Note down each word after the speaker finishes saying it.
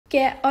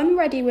Get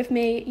unready with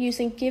me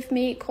using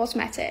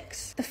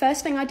Givemecosmetics. The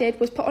first thing I did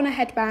was put on a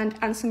headband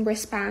and some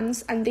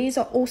wristbands, and these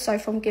are also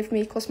from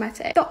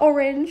Givemecosmetics. The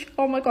orange,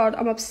 oh my god,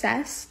 I'm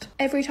obsessed.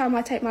 Every time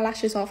I take my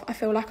lashes off, I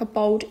feel like a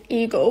bald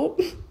eagle.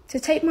 To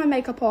take my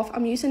makeup off,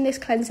 I'm using this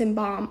cleansing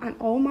balm, and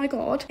oh my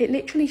god, it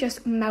literally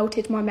just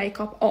melted my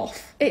makeup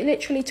off. It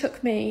literally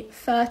took me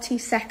 30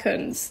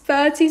 seconds.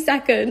 30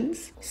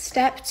 seconds.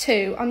 Step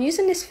 2, I'm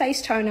using this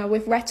face toner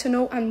with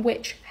retinol and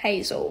witch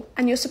hazel,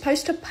 and you're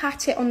supposed to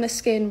pat it on the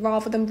skin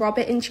rather than rub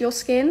it into your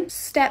skin.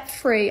 Step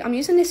 3, I'm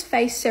using this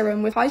face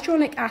serum with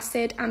hyaluronic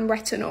acid and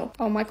retinol.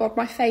 Oh my god,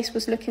 my face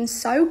was looking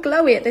so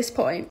glowy at this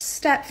point.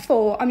 Step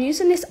 4, I'm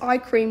using this eye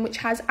cream which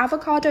has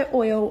avocado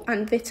oil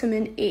and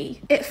vitamin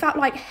E. It felt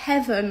like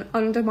heaven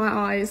under my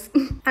eyes.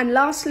 And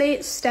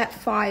lastly, step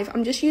 5,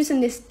 I'm just using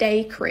this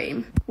day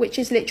cream, which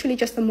is literally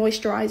just the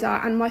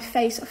moisturizer, and my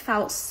face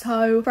felt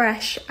so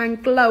fresh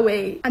and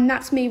glowy, and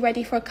that's me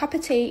ready for a cup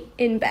of tea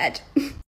in bed.